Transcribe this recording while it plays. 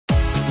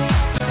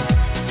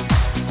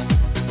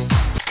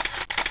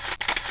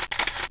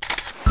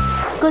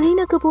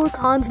Kareena Kapoor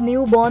Khan's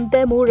newborn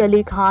Taimur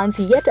Ali Khan's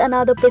yet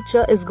another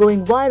picture is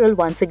going viral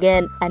once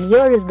again. And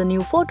here is the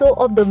new photo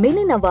of the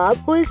mini Nawab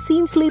who is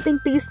seen sleeping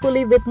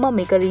peacefully with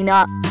mummy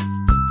Kareena.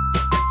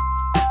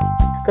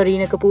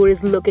 Kareena Kapoor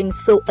is looking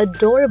so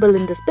adorable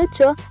in this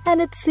picture, and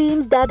it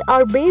seems that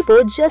our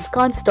Bebo just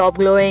can't stop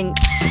glowing.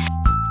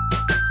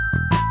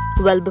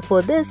 Well,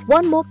 before this,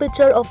 one more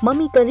picture of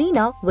mummy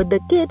Kareena with the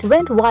kid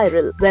went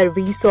viral, where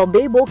we saw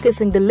Bebo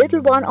kissing the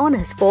little one on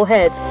his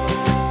forehead.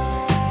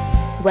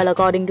 Well,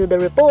 according to the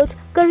reports,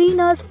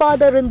 Kareena's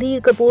father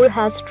Ranbir Kapoor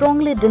has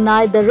strongly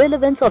denied the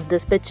relevance of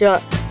this picture.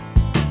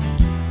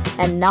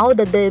 And now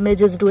that the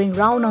image is doing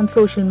round on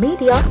social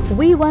media,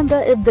 we wonder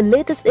if the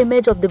latest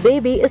image of the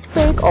baby is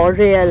fake or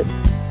real.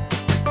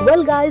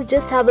 Well guys,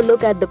 just have a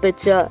look at the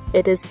picture.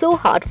 It is so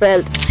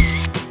heartfelt.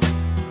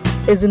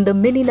 Isn't the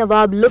mini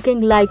Nawab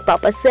looking like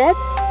Papa said?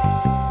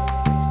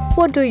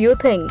 What do you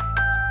think?